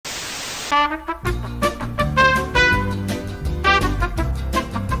What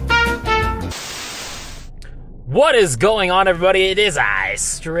is going on, everybody? It is I,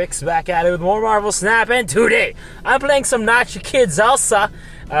 Strix, back at it with more Marvel Snap, and today I'm playing some Not Your Kids Elsa.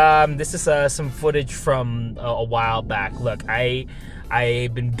 This is some footage from a while back. Look,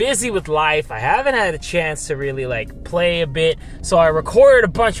 I've been busy with life. I haven't had a chance to really play a bit, so I recorded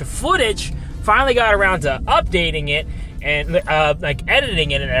a bunch of footage. Finally got around to updating it and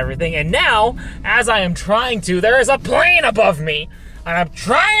editing it and everything. And now, as I am trying to, there is a plane above me, and I'm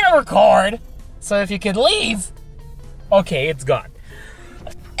trying to record. So if you could leave. Okay, it's gone.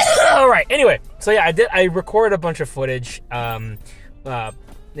 All right. Anyway, so yeah, I recorded a bunch of footage.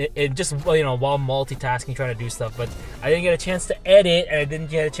 It just, while multitasking, trying to do stuff, but I didn't get a chance to edit, and I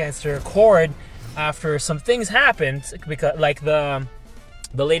didn't get a chance to record after some things happened, because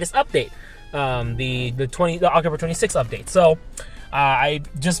the latest update, the October 26th update. So I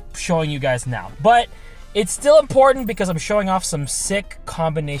just showing you guys now, but it's still important because I'm showing off some sick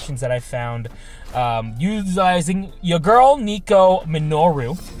combinations that I found utilizing your girl Nico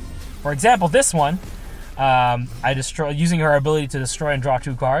Minoru. For example, this one, using her ability to destroy and draw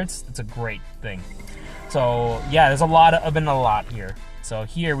 2 cards. It's a great thing. So yeah, there's been a lot here. So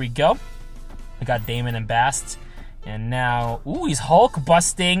here we go. I got Damon and Bast, and now he's Hulk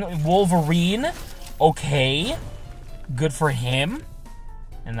busting Wolverine. Okay, good for him.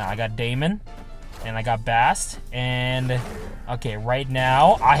 And now I got Damon. And I got Bast, and okay, right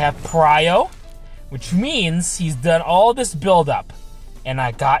now I have Prio, which means he's done all this build-up, and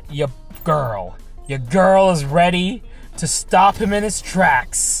I got your girl. Your girl is ready to stop him in his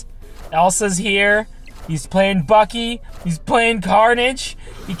tracks. Elsa's here. He's playing Bucky. He's playing Carnage.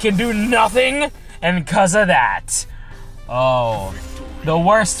 He can do nothing, and because of that, oh, the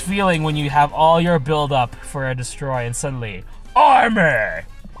worst feeling when you have all your build-up for a destroy and suddenly armor.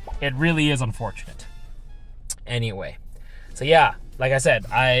 It really is unfortunate. Anyway, so yeah, like I said,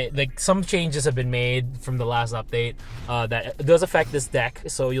 some changes have been made from the last update that does affect this deck.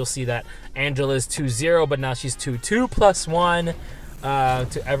 So you'll see that Angela's 2-0, but now she's 2-2 +1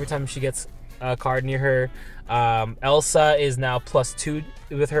 to every time she gets a card near her. Elsa is now +2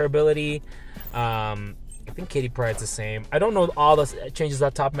 with her ability. I think Kitty Pryde's the same. I don't know all the changes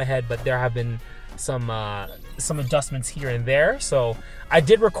off the top of my head, but there have been some adjustments here and there. So I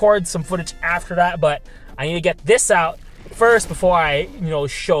did record some footage after that, but I need to get this out first before I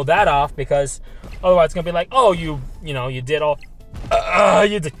show that off, because otherwise it's gonna be like, oh, you did all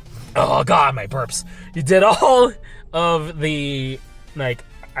you did, oh god, my burps, you did all of the I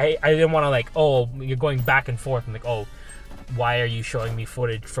didn't want to oh, you're going back and forth and oh, why are you showing me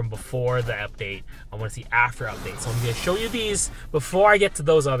footage from before the update? I want to see after update. So I'm gonna show you these before I get to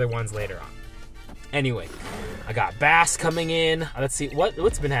those other ones later on. Anyway, I got Bass coming in. Let's see,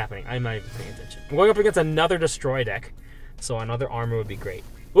 what's been happening? I'm not even paying attention. I'm going up against another Destroy deck, so another armor would be great.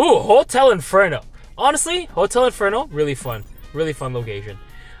 Ooh, Hotel Inferno. Honestly, Hotel Inferno, really fun. Really fun location.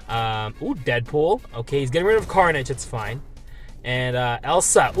 Ooh, Deadpool. Okay, he's getting rid of Carnage, it's fine. And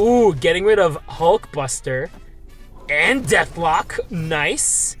Elsa. Ooh, getting rid of Hulkbuster and Deathlock.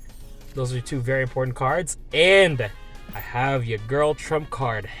 Nice. Those are 2 very important cards. And I have your girl Trump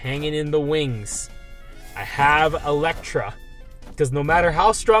card hanging in the wings. I have Elektra, because no matter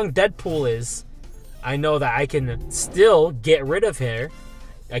how strong Deadpool is, I know that I can still get rid of her.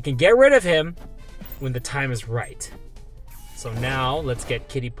 I can get rid of him when the time is right. So now let's get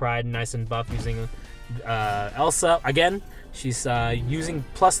Kitty Pryde nice and buff using Elsa. Again, she's using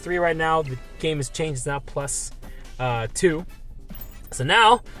 +3 right now. The game has changed, it's now +2. So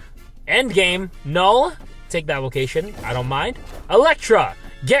now, end game, Null. Take that location, I don't mind. Elektra,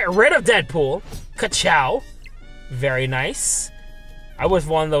 get rid of Deadpool. Ka-chow. Very nice. I would have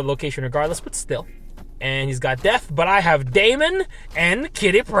won the location regardless, but still. And he's got Death, but I have Damon and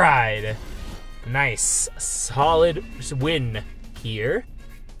Kitty Pryde. Nice. Solid win here.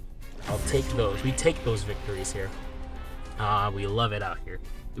 I'll take those. We take those victories here. We love it out here.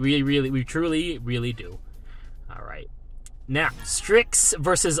 We truly, really do. All right. Now, Strix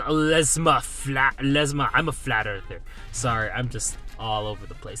versus Lesma. Lesma. I'm a flat earther. Sorry, I'm just all over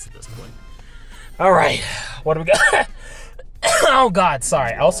the place at this point. All right, what do we got? Oh God,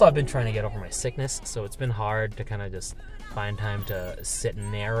 sorry. Also, I've been trying to get over my sickness, so it's been hard to kind of just find time to sit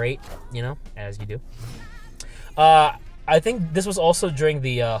and narrate, as you do. I think this was also during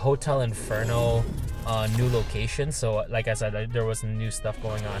the Hotel Inferno new location. So, like I said, there was some new stuff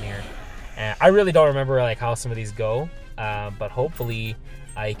going on here, and I really don't remember how some of these go. But hopefully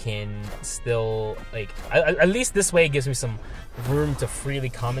I can still at least this way it gives me some room to freely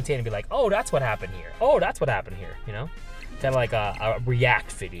commentate and be like, oh, that's what happened here. Oh, that's what happened here. Kind of like a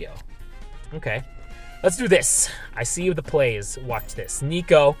react video. Okay. Let's do this. I see the plays. Watch this.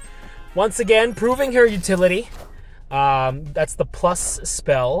 Nico, once again, proving her utility. That's the plus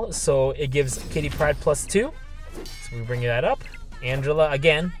spell, so it gives Kitty Pryde +2. So we bring that up. Angela,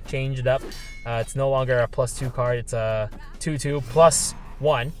 again, changed it up. It's no longer a +2 card. It's a 2/2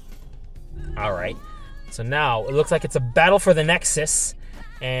 +1. All right. So now it looks like it's a battle for the Nexus,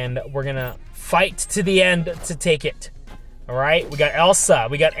 and we're going to fight to the end to take it. All right. We got Elsa.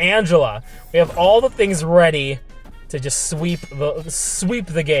 We got Angela. We have all the things ready to just sweep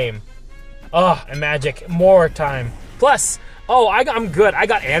the game. Oh, and Magic. More time. Plus, I'm good. I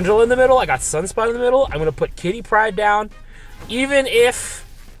got Angela in the middle. I got Sunspot in the middle. I'm going to put Kitty Pryde down. Even if...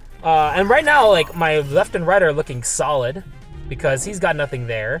 and right now, like, my left and right are looking solid because he's got nothing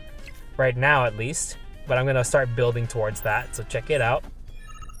there. Right now, at least. But I'm going to start building towards that, so check it out.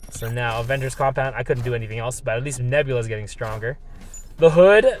 So now, Avengers Compound, I couldn't do anything else, but at least Nebula's getting stronger. The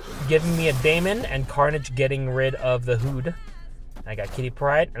Hood giving me a Damon, and Carnage getting rid of the Hood. I got Kitty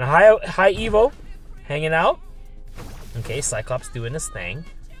Pryde, and High Evo hanging out. Okay, Cyclops doing his thing.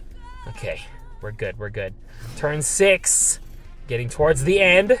 Okay, we're good, we're good. Turn 6, getting towards the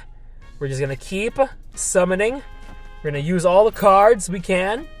end. We're just going to keep summoning. We're going to use all the cards we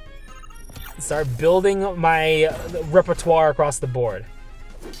can. Start building my repertoire across the board.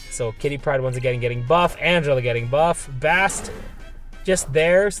 So Kitty Pryde once again getting buff, Angela getting buff, Bast just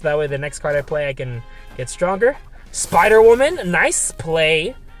there, so that way the next card I play I can get stronger. Spider-Woman, nice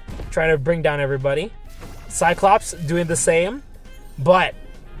play, trying to bring down everybody. Cyclops doing the same, but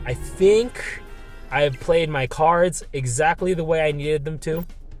I think I've played my cards exactly the way I needed them to.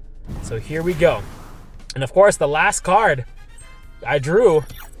 So here we go. And of course the last card I drew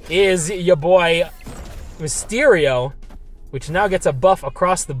is your boy Mysterio, which now gets a buff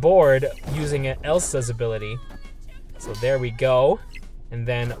across the board using Elsa's ability. So there we go. And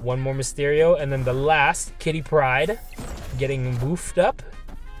then one more Mysterio, and then the last, Kitty Pryde, getting boofed up.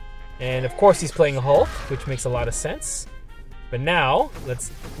 And of course he's playing Hulk, which makes a lot of sense. But now, let's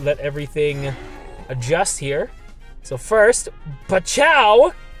let everything adjust here. So first,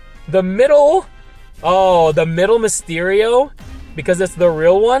 Pachow, the middle Mysterio, because it's the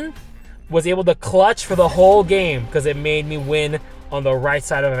real one, was able to clutch for the whole game because it made me win on the right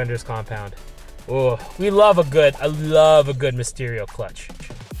side of Avengers Compound. Oh, I love a good Mysterio clutch.